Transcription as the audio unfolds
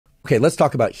Okay, let's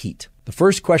talk about heat. The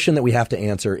first question that we have to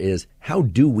answer is, how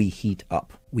do we heat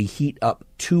up? We heat up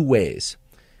two ways.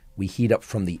 We heat up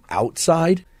from the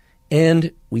outside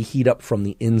and we heat up from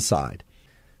the inside.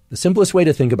 The simplest way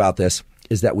to think about this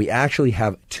is that we actually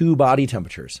have two body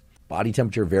temperatures. Body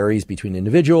temperature varies between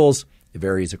individuals. It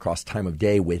varies across time of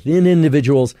day within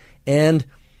individuals. And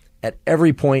at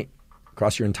every point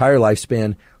across your entire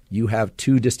lifespan, you have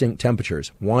two distinct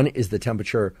temperatures. One is the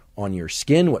temperature on your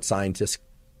skin, what scientists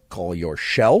call your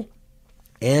shell,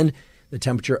 and the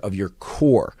temperature of your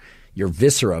core, your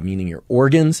viscera, meaning your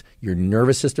organs, your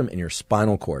nervous system, and your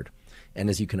spinal cord. And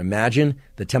as you can imagine,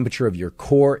 the temperature of your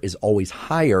core is always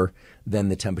higher than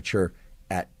the temperature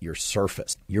at your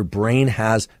surface. Your brain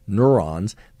has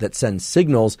neurons that send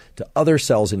signals to other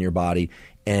cells in your body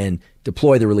and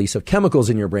deploy the release of chemicals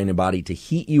in your brain and body to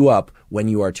heat you up when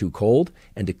you are too cold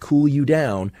and to cool you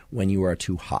down when you are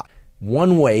too hot.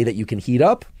 One way that you can heat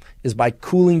up is by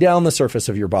cooling down the surface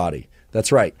of your body.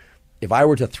 That's right. If I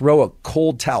were to throw a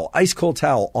cold towel, ice cold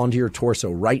towel onto your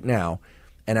torso right now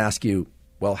and ask you,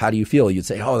 well, how do you feel? You'd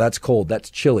say, oh, that's cold, that's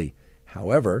chilly.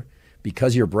 However,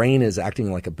 because your brain is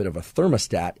acting like a bit of a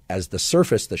thermostat, as the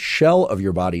surface, the shell of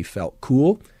your body felt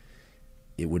cool,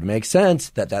 it would make sense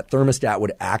that that thermostat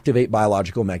would activate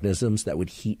biological mechanisms that would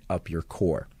heat up your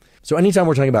core. So anytime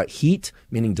we're talking about heat,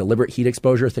 meaning deliberate heat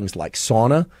exposure, things like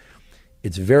sauna,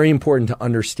 it's very important to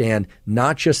understand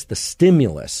not just the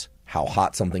stimulus, how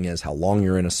hot something is, how long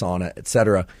you're in a sauna,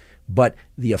 etc., but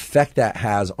the effect that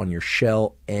has on your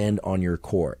shell and on your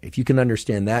core. If you can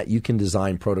understand that, you can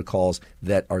design protocols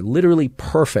that are literally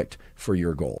perfect for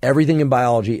your goal. Everything in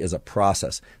biology is a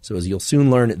process. So as you'll soon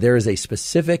learn, there is a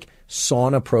specific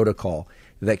sauna protocol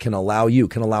that can allow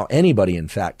anybody, in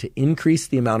fact, to increase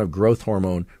the amount of growth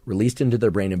hormone released into their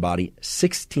brain and body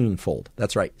 16-fold.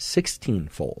 That's right,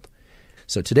 16-fold.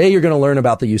 So today you're going to learn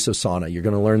about the use of sauna. You're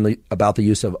going to learn about the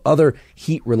use of other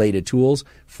heat-related tools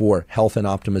for health and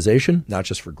optimization, not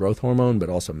just for growth hormone, but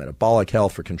also metabolic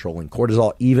health, for controlling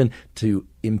cortisol, even to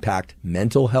impact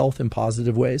mental health in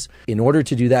positive ways. In order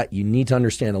to do that, you need to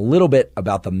understand a little bit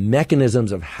about the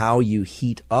mechanisms of how you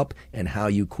heat up and how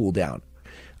you cool down.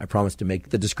 I promise to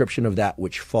make the description of that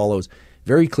which follows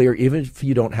very clear, even if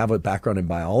you don't have a background in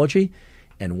biology.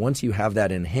 And once you have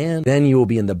that in hand, then you will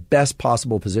be in the best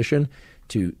possible position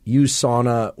to use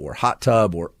sauna or hot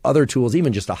tub or other tools,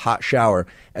 even just a hot shower,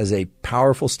 as a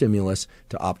powerful stimulus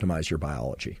to optimize your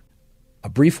biology. A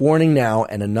brief warning now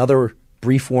and another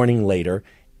brief warning later.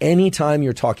 Anytime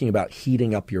you're talking about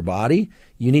heating up your body,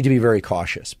 you need to be very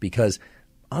cautious because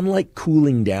unlike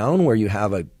cooling down, where you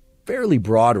have a fairly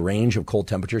broad range of cold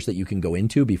temperatures that you can go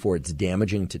into before it's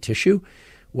damaging to tissue,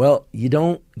 well, you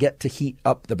don't get to heat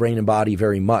up the brain and body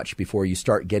very much before you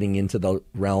start getting into the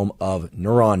realm of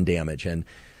neuron damage. And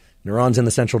neurons in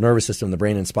the central nervous system, the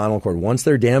brain and spinal cord, once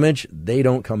they're damaged, they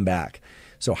don't come back.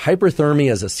 So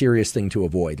hyperthermia is a serious thing to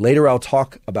avoid. Later, I'll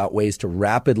talk about ways to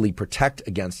rapidly protect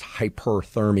against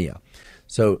hyperthermia.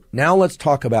 So now let's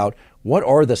talk about what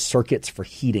are the circuits for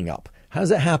heating up. How does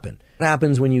that happen? It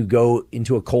happens when you go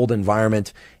into a cold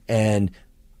environment and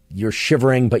you're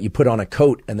shivering, but you put on a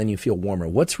coat and then you feel warmer.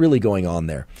 What's really going on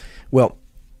there? Well,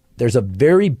 there's a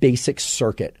very basic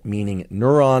circuit, meaning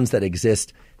neurons that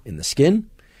exist in the skin,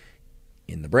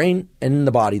 in the brain, and in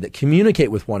the body that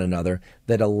communicate with one another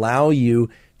that allow you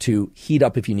to heat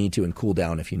up if you need to and cool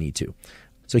down if you need to.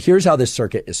 So here's how this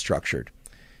circuit is structured.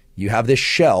 You have this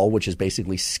shell, which is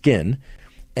basically skin,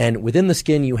 and within the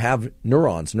skin you have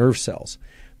neurons, nerve cells.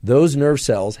 Those nerve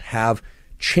cells have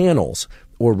channels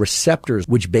or receptors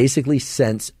which basically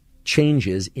sense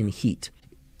changes in heat.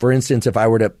 For instance, if I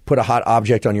were to put a hot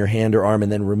object on your hand or arm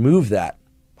and then remove that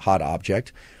hot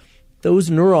object,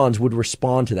 those neurons would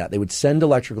respond to that. They would send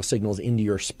electrical signals into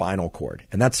your spinal cord.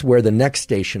 And that's where the next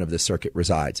station of the circuit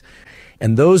resides.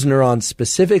 And those neurons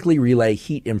specifically relay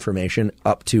heat information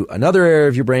up to another area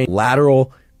of your brain,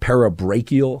 lateral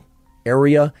parabrachial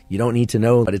area. You don't need to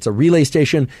know, but it's a relay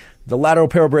station. The lateral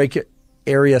parabrachial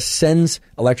area sends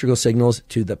electrical signals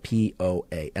to the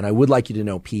POA. And I would like you to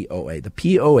know POA. The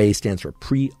POA stands for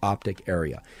preoptic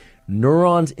area.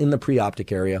 Neurons in the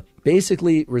preoptic area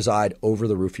basically reside over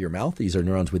the roof of your mouth. These are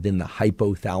neurons within the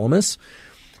hypothalamus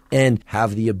and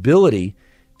have the ability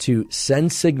to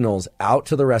send signals out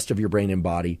to the rest of your brain and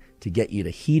body to get you to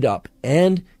heat up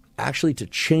and actually to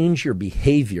change your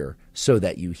behavior so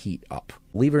that you heat up.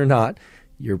 Believe it or not,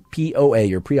 your POA,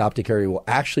 your preoptic area, will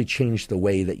actually change the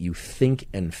way that you think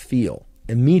and feel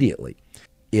immediately.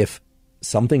 If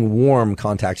something warm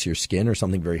contacts your skin or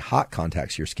something very hot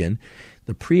contacts your skin,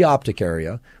 the preoptic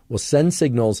area will send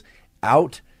signals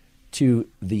out to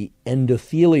the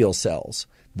endothelial cells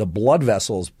the blood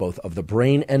vessels, both of the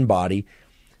brain and body,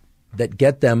 that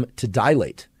get them to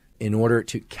dilate in order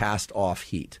to cast off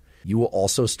heat. You will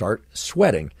also start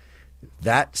sweating.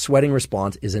 That sweating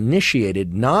response is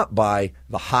initiated not by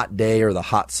the hot day or the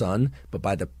hot sun, but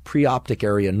by the preoptic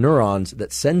area neurons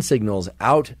that send signals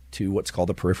out to what's called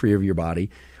the periphery of your body,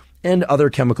 and other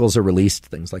chemicals are released,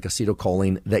 things like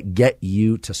acetylcholine, that get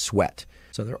you to sweat.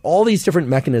 So there are all these different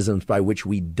mechanisms by which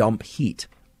we dump heat.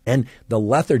 And the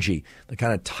lethargy, the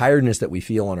kind of tiredness that we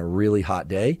feel on a really hot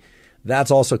day,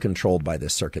 that's also controlled by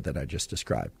this circuit that I just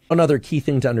described. One other key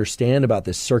thing to understand about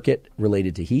this circuit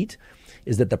related to heat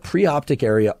is that the preoptic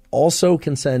area also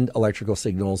can send electrical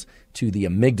signals to the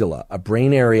amygdala, a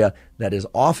brain area that is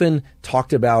often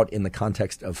talked about in the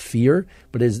context of fear,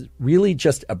 but is really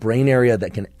just a brain area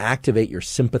that can activate your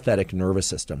sympathetic nervous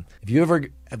system. If you ever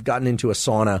have gotten into a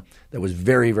sauna that was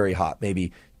very, very hot,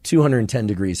 maybe 210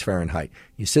 degrees Fahrenheit,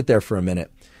 you sit there for a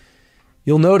minute,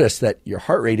 you'll notice that your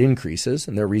heart rate increases,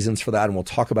 and there are reasons for that, and we'll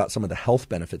talk about some of the health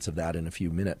benefits of that in a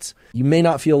few minutes. You may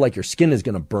not feel like your skin is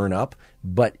going to burn up,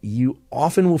 but you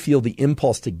often will feel the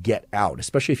impulse to get out,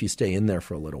 especially if you stay in there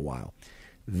for a little while.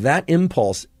 That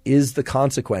impulse is the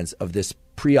consequence of this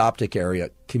preoptic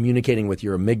area communicating with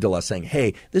your amygdala saying,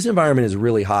 hey, this environment is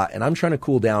really hot, and I'm trying to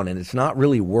cool down, and it's not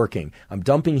really working. I'm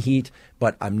dumping heat,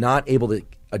 but I'm not able to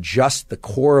adjust the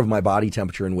core of my body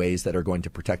temperature in ways that are going to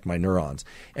protect my neurons.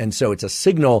 And so it's a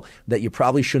signal that you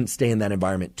probably shouldn't stay in that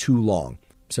environment too long.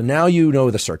 So now you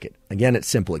know the circuit. Again, it's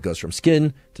simple. It goes from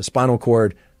skin to spinal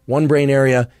cord, one brain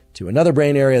area to another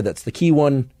brain area. That's the key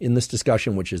one in this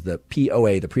discussion, which is the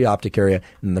POA, the preoptic area.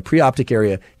 And the preoptic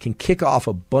area can kick off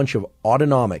a bunch of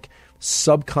autonomic,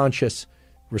 subconscious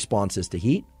responses to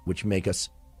heat, which make us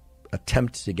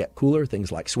attempt to get cooler,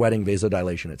 things like sweating,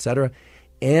 vasodilation, etc.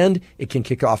 And it can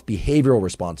kick off behavioral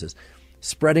responses,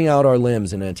 spreading out our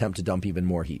limbs in an attempt to dump even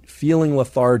more heat, feeling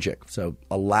lethargic, so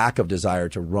a lack of desire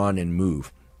to run and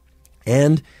move.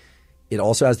 And it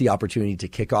also has the opportunity to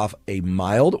kick off a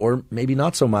mild or maybe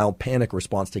not so mild panic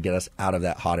response to get us out of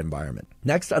that hot environment.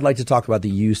 Next, I'd like to talk about the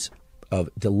use of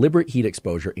deliberate heat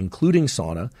exposure, including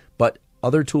sauna, but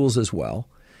other tools as well.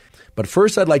 But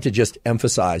first, I'd like to just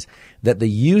emphasize that the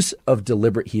use of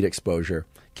deliberate heat exposure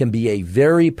can be a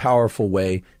very powerful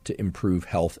way to improve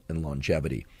health and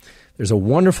longevity. There's a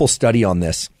wonderful study on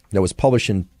this that was published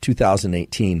in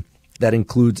 2018 that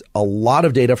includes a lot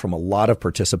of data from a lot of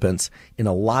participants in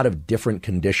a lot of different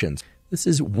conditions. This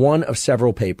is one of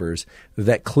several papers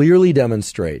that clearly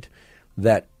demonstrate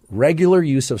that regular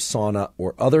use of sauna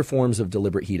or other forms of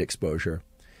deliberate heat exposure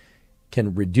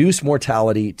can reduce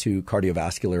mortality to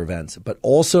cardiovascular events, but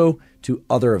also to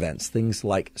other events, things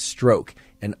like stroke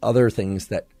and other things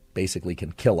that basically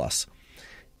can kill us.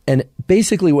 And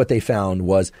basically what they found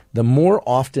was the more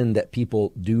often that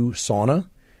people do sauna,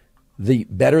 the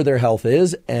better their health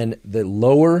is and the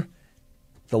lower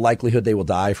the likelihood they will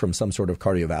die from some sort of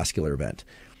cardiovascular event.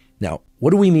 Now,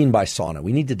 what do we mean by sauna?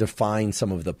 We need to define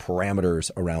some of the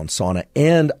parameters around sauna,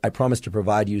 and I promise to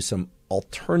provide you some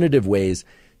alternative ways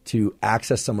to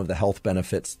access some of the health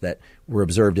benefits that were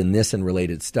observed in this and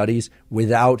related studies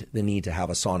without the need to have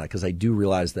a sauna, because I do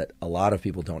realize that a lot of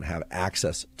people don't have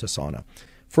access to sauna.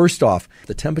 First off,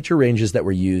 the temperature ranges that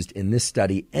were used in this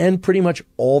study and pretty much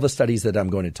all the studies that I'm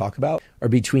going to talk about are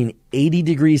between 80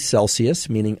 degrees Celsius,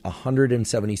 meaning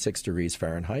 176 degrees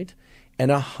Fahrenheit,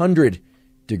 and 100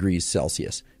 degrees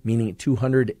Celsius, meaning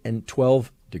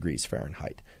 212 degrees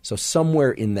Fahrenheit. So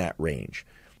somewhere in that range.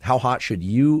 How hot should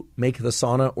you make the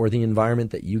sauna or the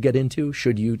environment that you get into?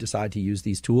 Should you decide to use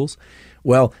these tools?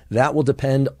 Well, that will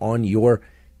depend on your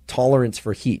tolerance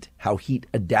for heat, how heat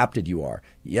adapted you are.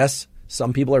 Yes,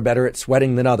 some people are better at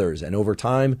sweating than others, and over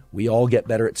time, we all get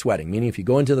better at sweating, meaning if you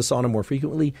go into the sauna more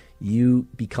frequently, you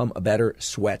become a better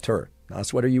sweater. Not a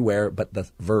sweater you wear, but the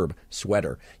verb,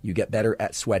 sweater. You get better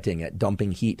at sweating, at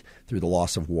dumping heat through the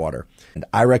loss of water. And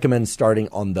I recommend starting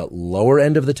on the lower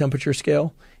end of the temperature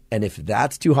scale, and if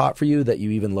that's too hot for you, that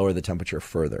you even lower the temperature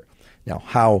further. Now,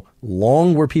 how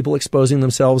long were people exposing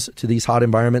themselves to these hot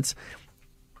environments?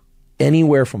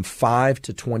 Anywhere from 5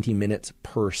 to 20 minutes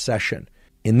per session.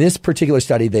 In this particular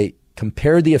study, they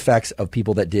compared the effects of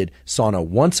people that did sauna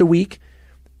once a week,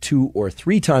 2 or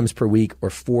 3 times per week, or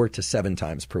 4 to 7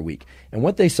 times per week. And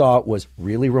what they saw was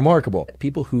really remarkable.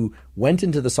 People who went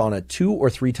into the sauna 2 or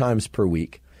 3 times per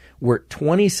week were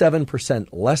 27%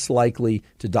 less likely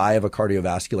to die of a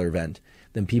cardiovascular event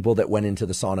than people that went into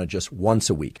the sauna just once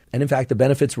a week. And in fact, the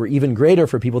benefits were even greater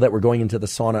for people that were going into the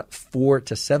sauna 4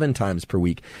 to 7 times per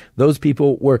week. Those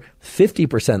people were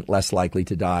 50% less likely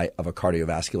to die of a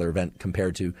cardiovascular event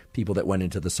compared to people that went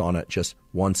into the sauna just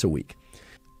once a week.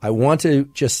 I want to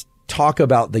just talk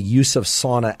about the use of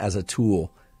sauna as a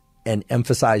tool and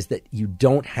emphasize that you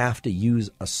don't have to use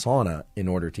a sauna in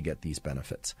order to get these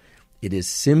benefits. It is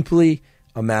simply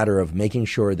a matter of making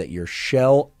sure that your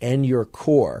shell and your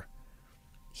core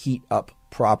heat up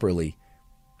properly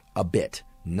a bit.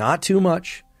 Not too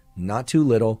much, not too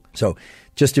little. So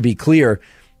just to be clear,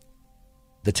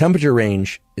 the temperature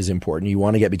range is important. You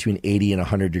want to get between 80 and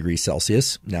 100 degrees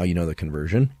Celsius. Now you know the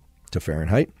conversion to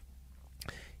Fahrenheit.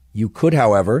 You could,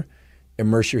 however,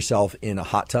 immerse yourself in a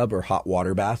hot tub or hot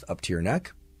water bath up to your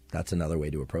neck. That's another way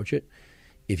to approach it.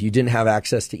 If you didn't have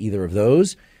access to either of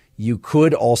those, you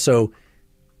could also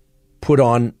put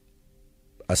on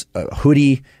a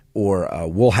hoodie or a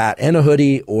wool hat and a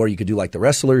hoodie, or you could do like the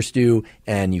wrestlers do,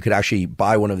 and you could actually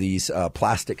buy one of these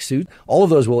plastic suits. All of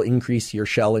those will increase your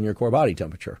shell and your core body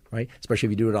temperature, right? Especially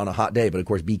if you do it on a hot day. But of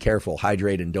course, be careful,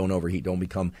 hydrate, and don't overheat. Don't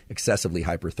become excessively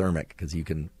hyperthermic, because you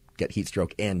can get heat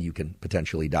stroke and you can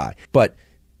potentially die. But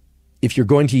if you're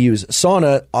going to use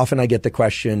sauna, often I get the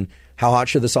question, how hot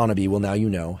should the sauna be? Well, now you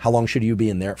know. How long should you be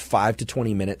in there? 5 to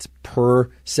 20 minutes per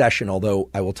session, although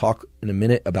I will talk in a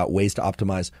minute about ways to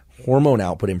optimize hormone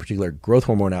output, in particular growth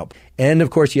hormone output. And of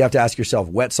course, you have to ask yourself,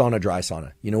 wet sauna, dry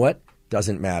sauna? You know what?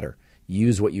 Doesn't matter.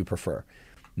 Use what you prefer.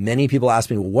 Many people ask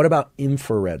me, well, what about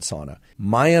infrared sauna?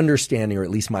 My understanding, or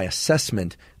at least my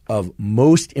assessment of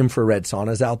most infrared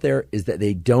saunas out there, is that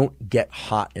they don't get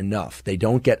hot enough. They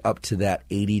don't get up to that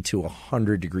 80 to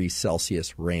 100 degrees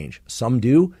Celsius range. Some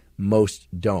do, most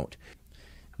don't.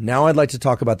 Now I'd like to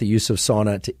talk about the use of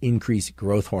sauna to increase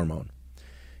growth hormone.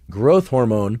 Growth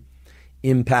hormone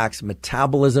impacts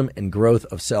metabolism and growth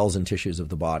of cells and tissues of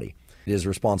the body. It is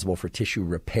responsible for tissue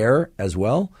repair as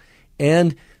well.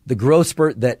 And the growth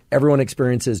spurt that everyone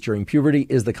experiences during puberty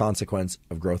is the consequence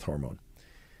of growth hormone.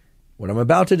 What I'm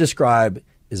about to describe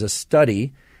is a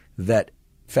study that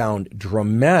found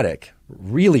dramatic,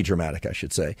 really dramatic, I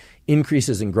should say,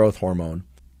 increases in growth hormone.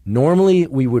 Normally,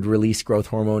 we would release growth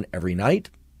hormone every night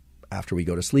after we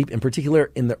go to sleep, in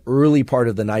particular in the early part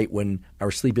of the night when our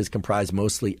sleep is comprised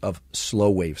mostly of slow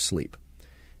wave sleep.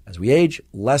 As we age,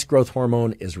 less growth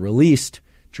hormone is released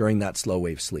during that slow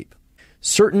wave sleep.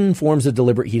 Certain forms of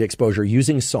deliberate heat exposure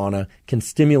using sauna can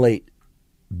stimulate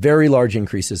very large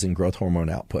increases in growth hormone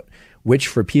output, which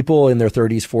for people in their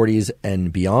 30s, 40s,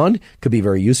 and beyond could be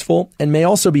very useful, and may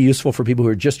also be useful for people who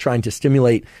are just trying to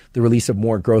stimulate the release of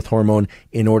more growth hormone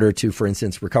in order to, for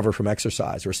instance, recover from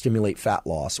exercise or stimulate fat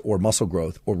loss or muscle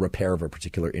growth or repair of a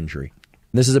particular injury.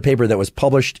 This is a paper that was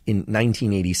published in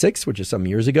 1986, which is some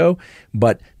years ago,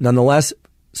 but nonetheless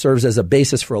serves as a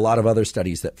basis for a lot of other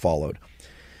studies that followed.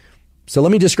 So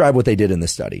let me describe what they did in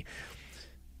this study.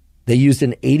 They used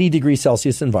an 80 degrees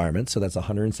Celsius environment, so that's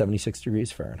 176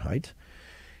 degrees Fahrenheit.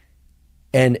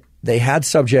 And they had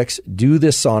subjects do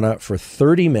this sauna for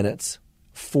 30 minutes,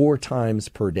 4 times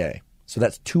per day. So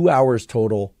that's 2 hours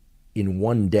total in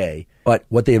one day. But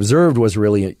what they observed was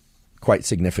really quite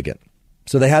significant.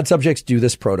 So they had subjects do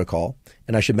this protocol.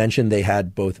 And I should mention they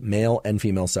had both male and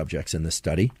female subjects in this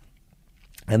study.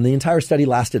 And the entire study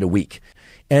lasted a week.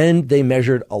 And they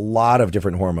measured a lot of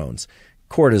different hormones: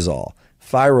 cortisol,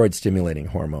 thyroid stimulating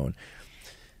hormone,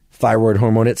 thyroid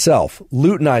hormone itself,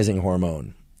 luteinizing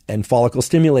hormone, and follicle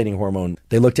stimulating hormone.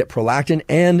 They looked at prolactin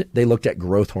and they looked at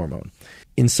growth hormone.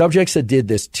 In subjects that did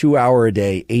this 2 hour a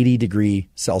day, 80 degree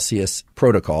Celsius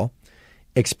protocol,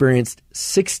 experienced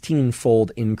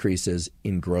 16-fold increases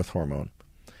in growth hormone.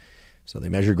 So they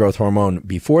measured growth hormone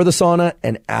before the sauna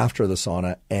and after the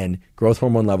sauna, and growth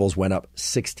hormone levels went up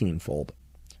 16-fold.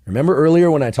 Remember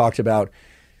earlier when I talked about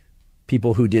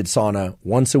people who did sauna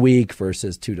once a week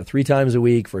versus 2 to 3 times a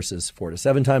week versus 4 to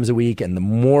 7 times a week, and the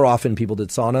more often people did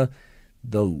sauna,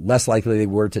 the less likely they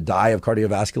were to die of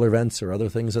cardiovascular events or other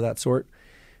things of that sort?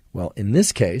 Well, in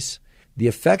this case, the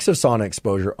effects of sauna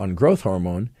exposure on growth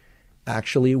hormone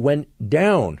actually went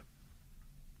down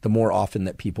the more often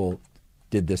that people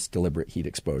did this deliberate heat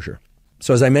exposure.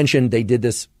 So as I mentioned, they did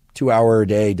this 2 hour a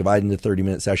day, divided into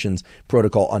 30-minute sessions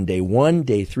protocol on day 1,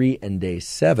 day 3, and day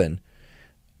 7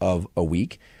 of a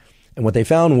week. And what they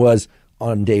found was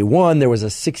on day 1, there was a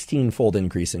 16-fold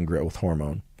increase in growth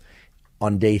hormone.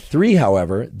 On day 3,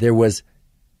 however, there was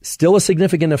still a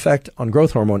significant effect on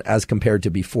growth hormone as compared to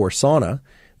before sauna,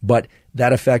 but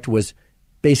that effect was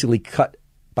basically cut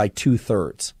by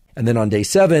 2/3. And then on day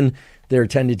 7, there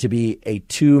tended to be a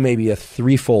 2, maybe a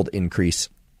 3-fold increase,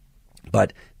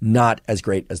 but not as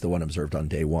great as the one observed on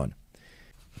day 1.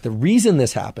 The reason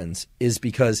this happens is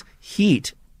because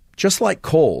heat, just like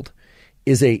cold,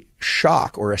 is a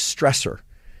shock or a stressor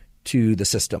to the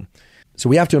system. So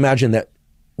we have to imagine that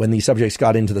when these subjects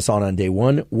got into the sauna on day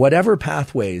 1, whatever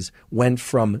pathways went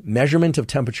from measurement of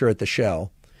temperature at the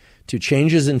shell to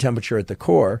changes in temperature at the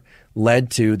core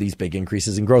led to these big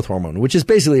increases in growth hormone, which is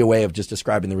basically a way of just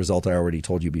describing the result I already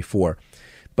told you before.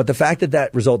 But the fact that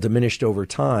that result diminished over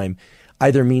time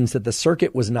either means that the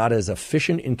circuit was not as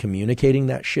efficient in communicating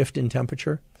that shift in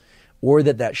temperature, or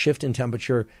that that shift in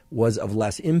temperature was of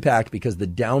less impact because the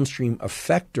downstream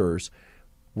effectors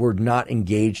were not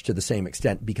engaged to the same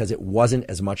extent because it wasn't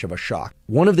as much of a shock.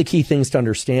 One of the key things to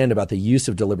understand about the use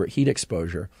of deliberate heat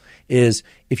exposure is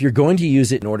if you're going to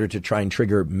use it in order to try and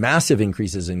trigger massive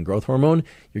increases in growth hormone,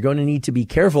 you're going to need to be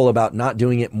careful about not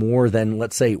doing it more than,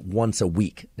 let's say, once a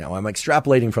week. Now, I'm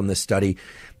extrapolating from this study.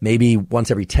 Maybe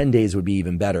once every 10 days would be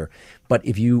even better. But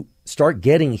if you start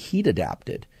getting heat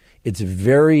adapted, it's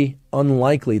very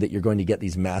unlikely that you're going to get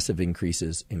these massive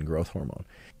increases in growth hormone.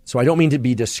 So I don't mean to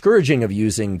be discouraging of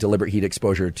using deliberate heat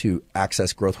exposure to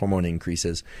access growth hormone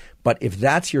increases, but if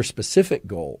that's your specific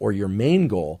goal or your main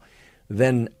goal,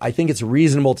 then I think it's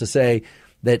reasonable to say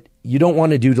that you don't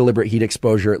want to do deliberate heat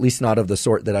exposure, at least not of the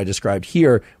sort that I described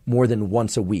here, more than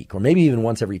once a week or maybe even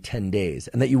once every 10 days,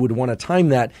 and that you would want to time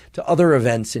that to other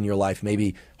events in your life,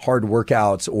 maybe hard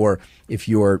workouts, or if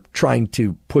you're trying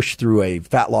to push through a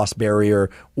fat loss barrier,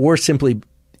 or simply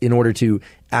in order to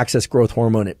access growth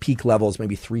hormone at peak levels,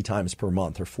 maybe 3 times per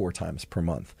month or 4 times per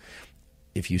month.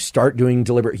 If you start doing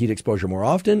deliberate heat exposure more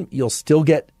often, you'll still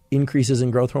get increases in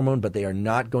growth hormone, but they are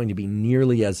not going to be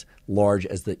nearly as large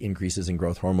as the increases in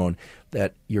growth hormone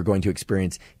that you're going to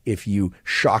experience if you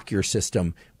shock your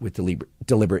system with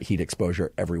deliberate heat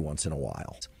exposure every once in a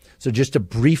while. So just to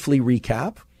briefly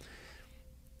recap,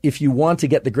 if you want to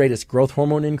get the greatest growth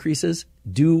hormone increases,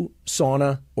 do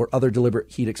sauna or other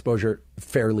deliberate heat exposure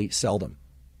fairly seldom.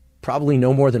 Probably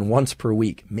no more than once per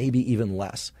week, maybe even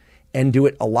less. And do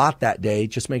it a lot that day.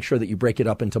 Just make sure that you break it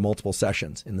up into multiple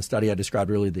sessions. In the study I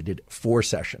described earlier, they did 4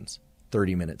 sessions,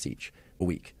 30 minutes each a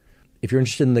week. If you're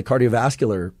interested in the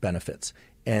cardiovascular benefits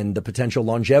and the potential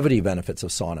longevity benefits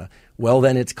of sauna, well,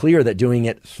 then it's clear that doing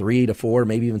it 3 to 4,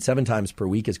 maybe even 7 times per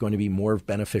week is going to be more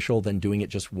beneficial than doing it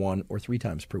just 1 or 3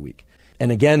 times per week.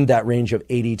 And again, that range of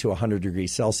 80 to 100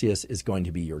 degrees Celsius is going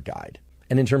to be your guide.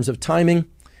 And in terms of timing,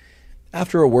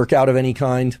 after a workout of any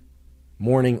kind,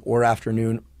 morning or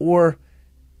afternoon, or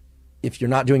if you're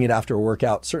not doing it after a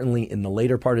workout, certainly in the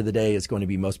later part of the day is going to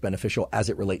be most beneficial as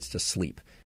it relates to sleep.